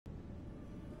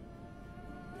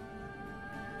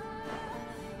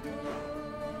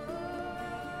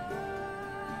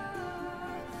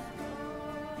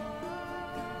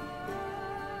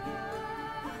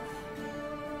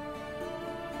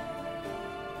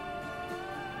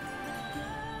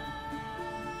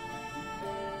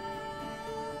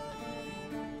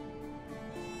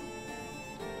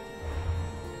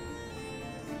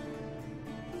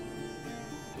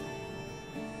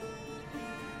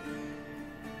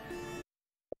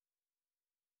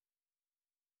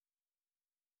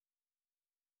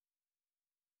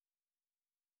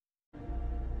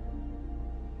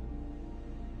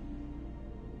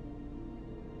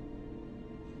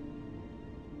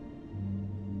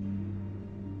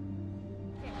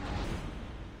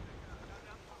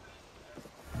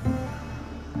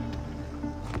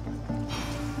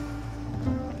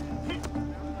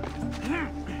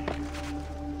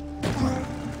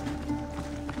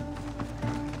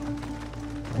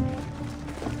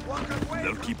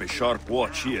They'll keep a sharp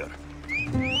watch here.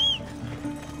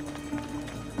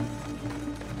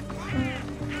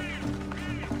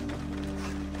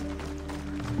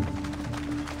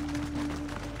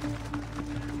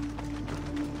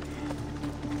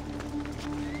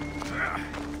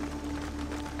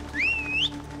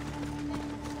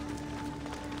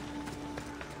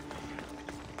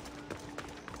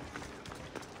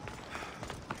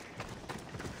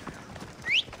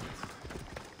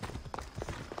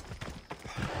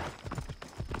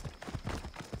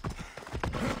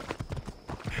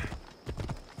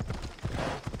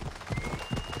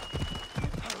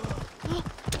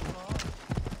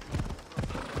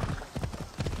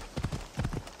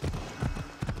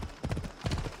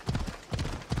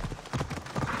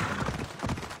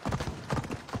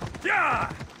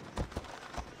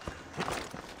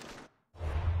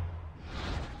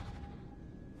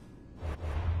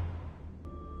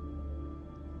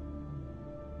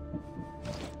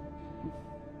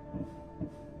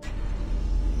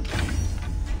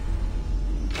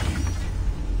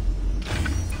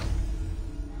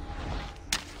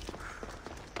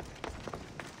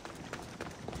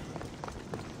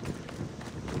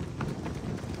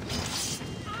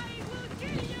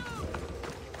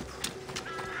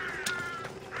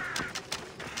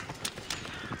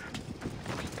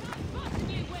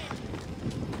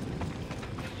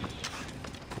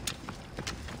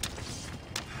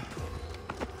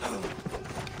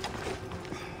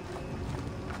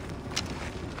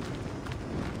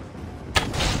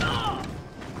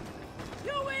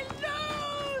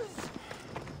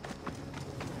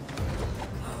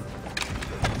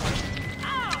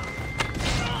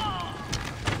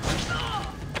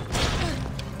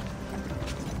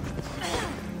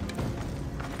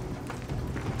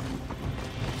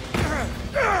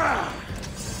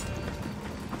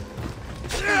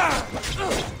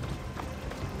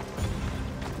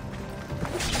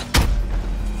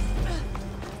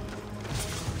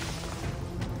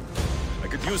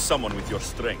 Use someone with your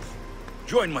strength.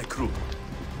 Join my crew.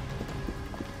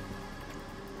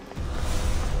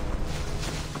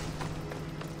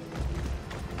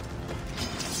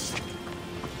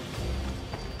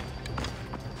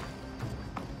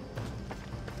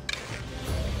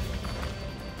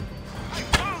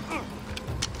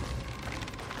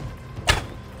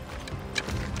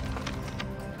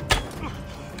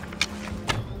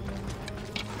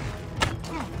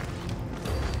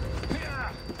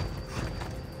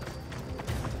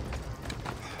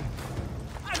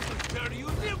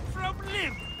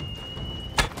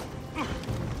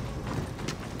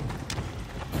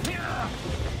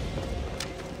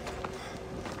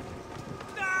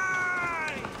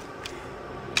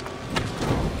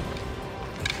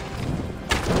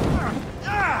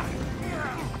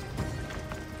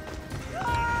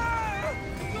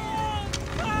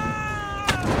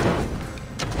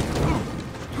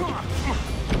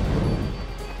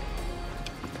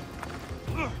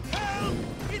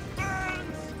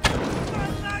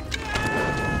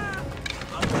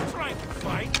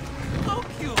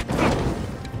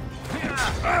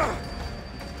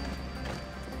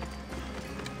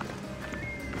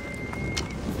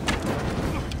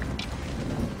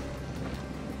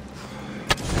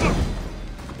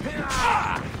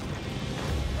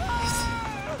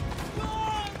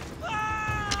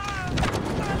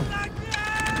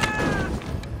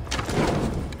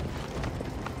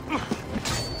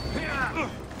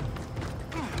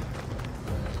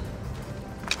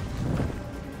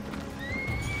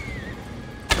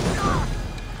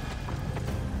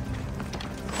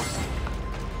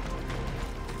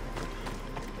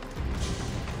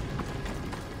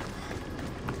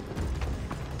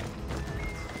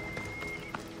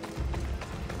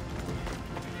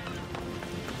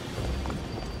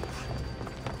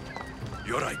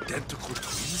 You're identical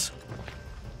twins?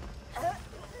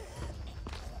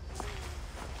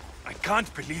 I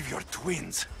can't believe you're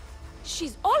twins.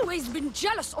 She's always been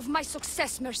jealous of my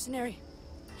success, mercenary.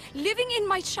 Living in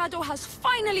my shadow has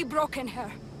finally broken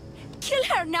her. Kill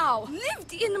her now!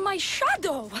 Lived in my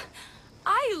shadow!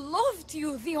 I loved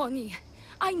you, Dione.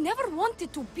 I never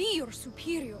wanted to be your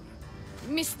superior.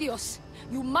 Misthios,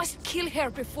 you must kill her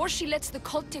before she lets the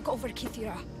cult take over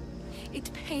Kythera. It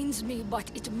pains me,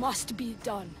 but it must be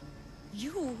done.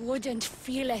 You wouldn't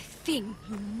feel a thing,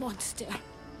 you monster.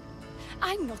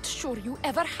 I'm not sure you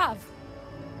ever have.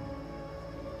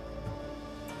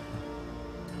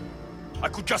 I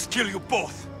could just kill you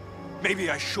both. Maybe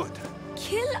I should.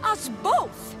 Kill us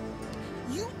both?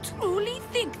 You truly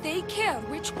think they care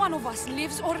which one of us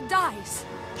lives or dies?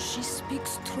 She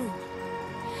speaks true.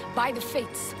 By the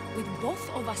fates, with both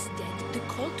of us dead, the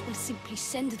cult will simply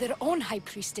send their own High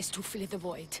Priestess to fill the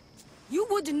void. You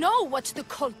would know what the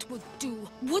cult would do,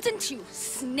 wouldn't you,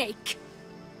 Snake?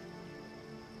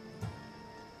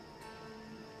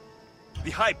 The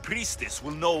High Priestess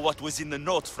will know what was in the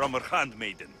note from her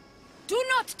handmaiden. Do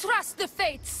not trust the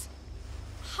fates!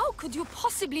 How could you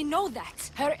possibly know that?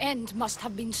 Her end must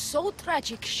have been so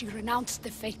tragic she renounced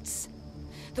the fates.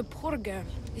 The poor girl,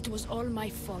 it was all my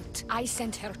fault. I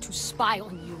sent her to spy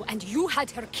on you, and you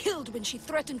had her killed when she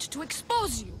threatened to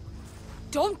expose you.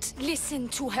 Don't listen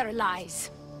to her lies.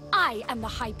 I am the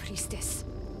High Priestess.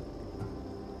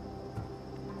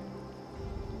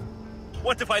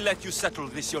 What if I let you settle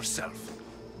this yourself?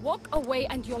 Walk away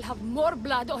and you'll have more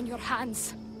blood on your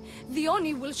hands. The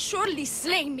Oni will surely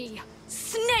slay me.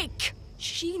 Snake!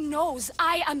 She knows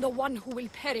I am the one who will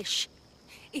perish.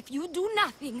 If you do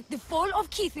nothing, the fall of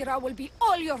Kythera will be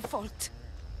all your fault.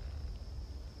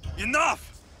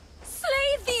 Enough!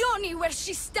 Slay the Oni where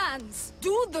she stands.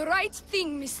 Do the right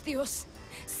thing, Misthios.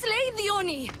 Slay the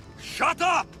Oni. Shut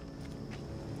up!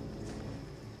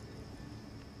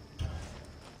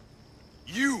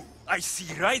 I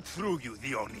see right through you,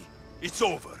 the Oni. It's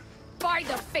over. By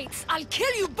the fates, I'll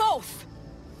kill you both!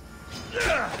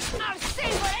 I'll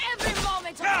savor every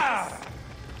moment of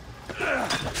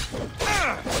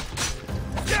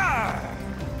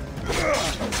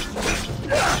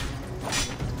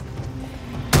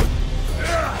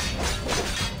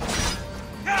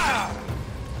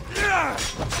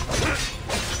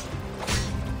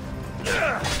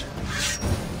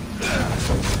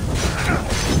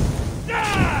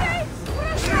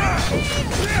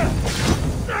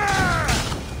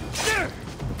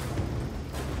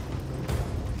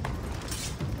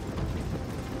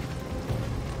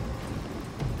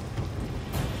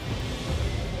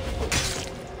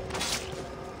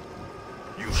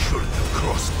You shouldn't have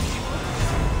crossed me.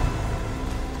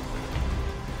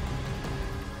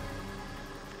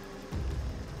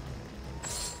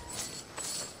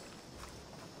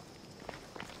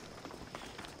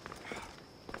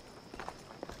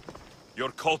 Your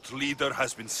cult leader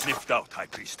has been sniffed out, High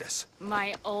Priestess.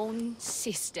 my own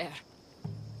sister.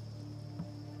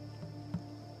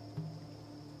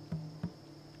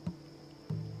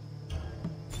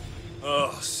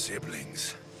 Oh,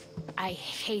 siblings. I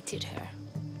hated her.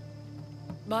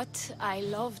 But I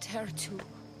loved her too.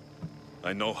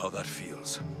 I know how that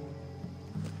feels.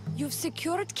 You've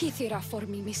secured Kythera for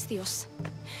me, Misthios.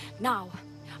 Now,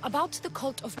 about the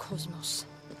Cult of Cosmos.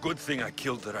 Good thing I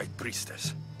killed the right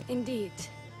priestess. Indeed.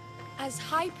 As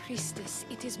High Priestess,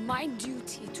 it is my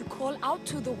duty to call out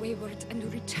to the wayward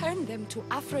and return them to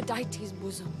Aphrodite's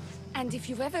bosom. And if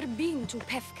you've ever been to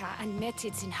Pefka and met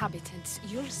its inhabitants,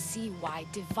 you'll see why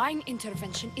divine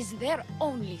intervention is their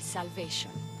only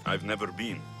salvation. I've never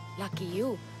been. Lucky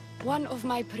you. One of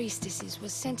my priestesses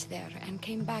was sent there and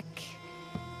came back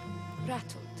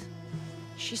rattled.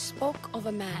 She spoke of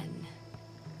a man,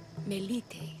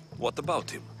 Melite. What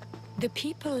about him? The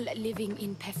people living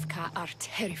in Pefka are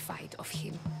terrified of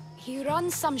him. He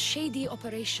runs some shady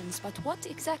operations, but what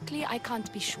exactly I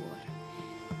can't be sure.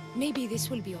 Maybe this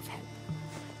will be of help.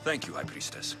 Thank you, High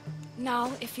Priestess.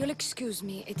 Now, if you'll excuse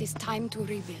me, it is time to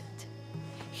rebuild.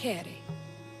 Here.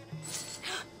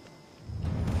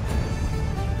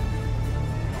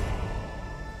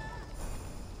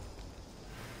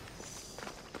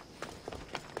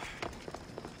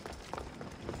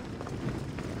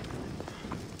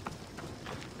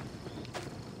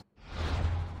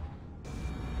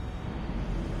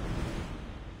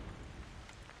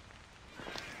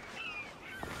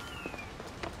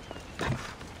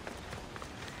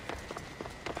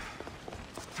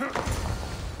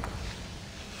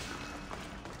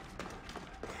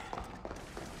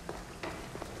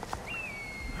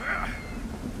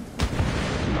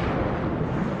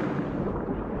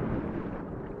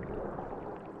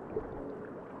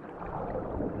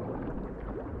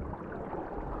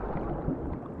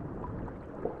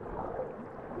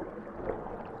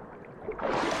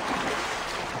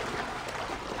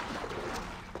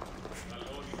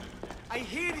 I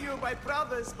hear you, my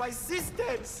brothers, my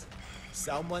sisters!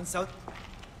 Someone's out...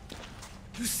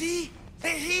 You see?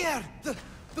 They're here!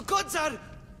 The gods are...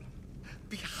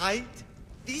 behind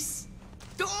this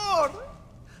door!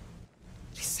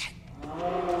 Listen.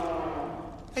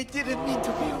 I didn't mean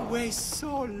to be away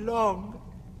so long.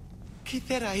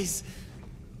 Kythera is...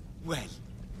 well,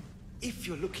 if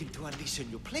you're looking to unleash a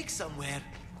new plague somewhere...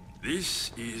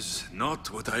 This is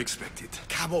not what I expected.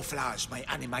 Camouflage, my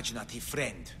unimaginative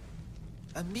friend.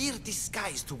 A mere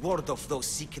disguise to ward off those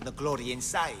seeking the glory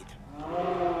inside.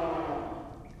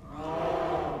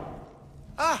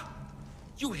 Ah!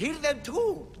 You hear them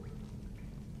too?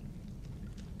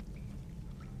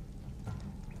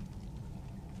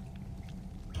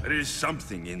 There is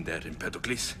something in there,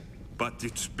 Empedocles. But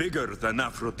it's bigger than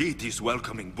Aphrodite's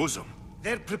welcoming bosom.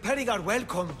 They're preparing our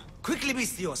welcome. Quickly,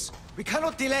 Misthios. We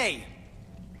cannot delay.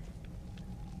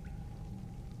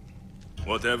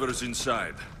 Whatever's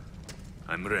inside,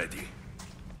 I'm ready.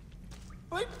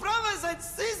 My brothers and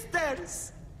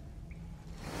sisters!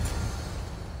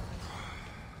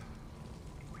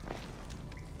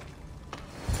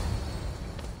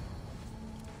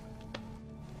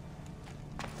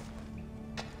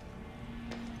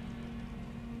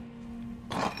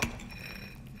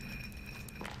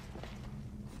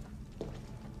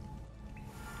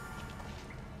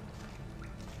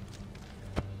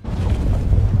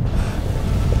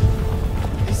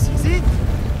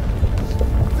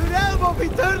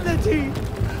 Eternity!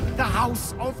 The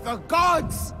house of the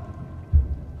gods!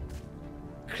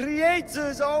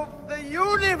 Creators of the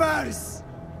universe!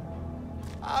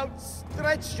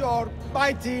 Outstretch your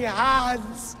mighty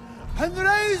hands and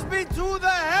raise me to the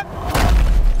heavens!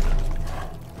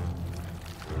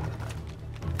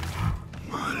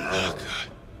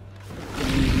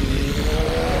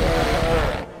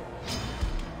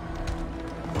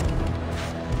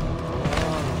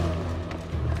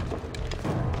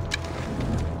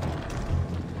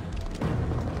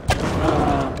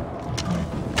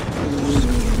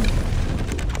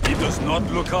 Not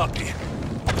look happy.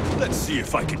 Let's see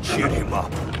if I can cheer him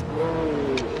up.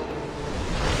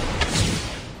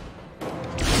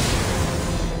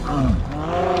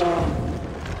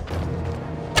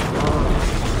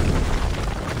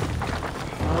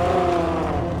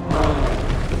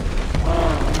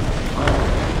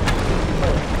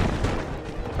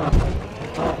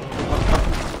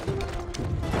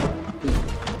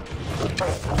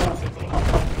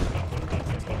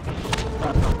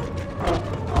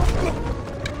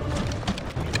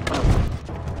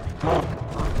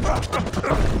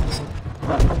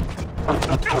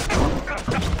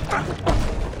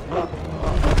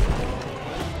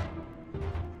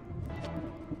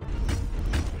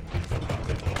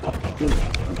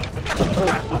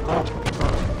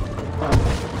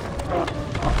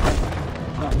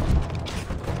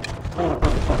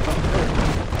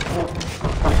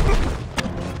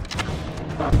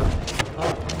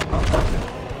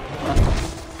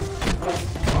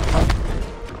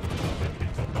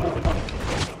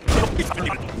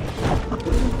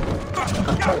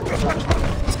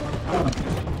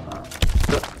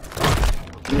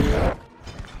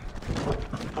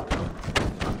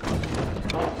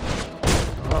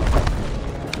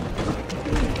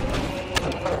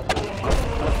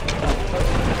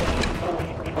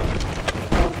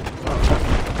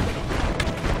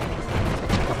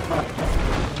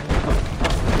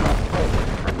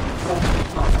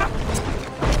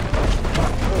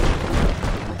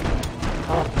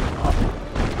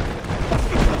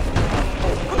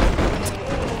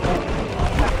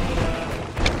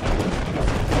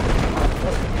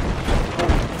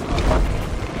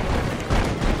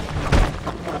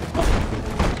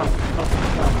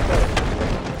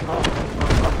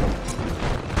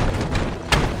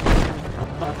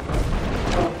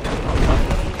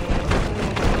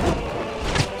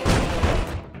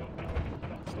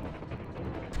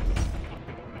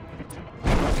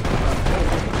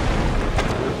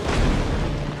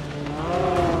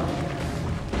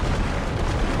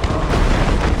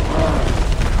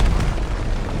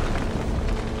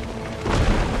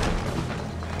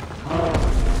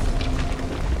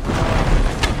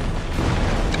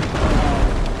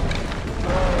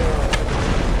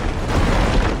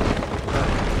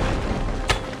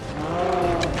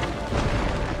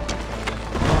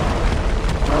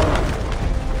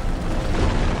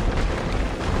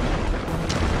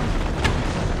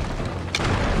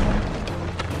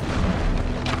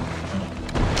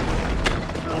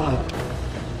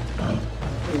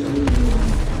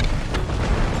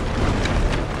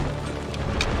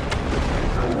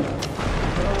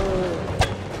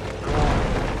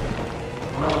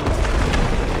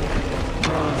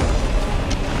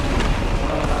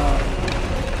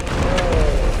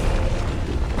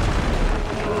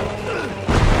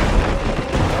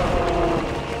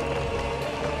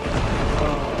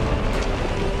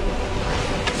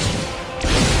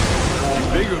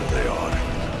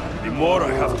 more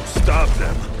I have to stop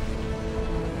them.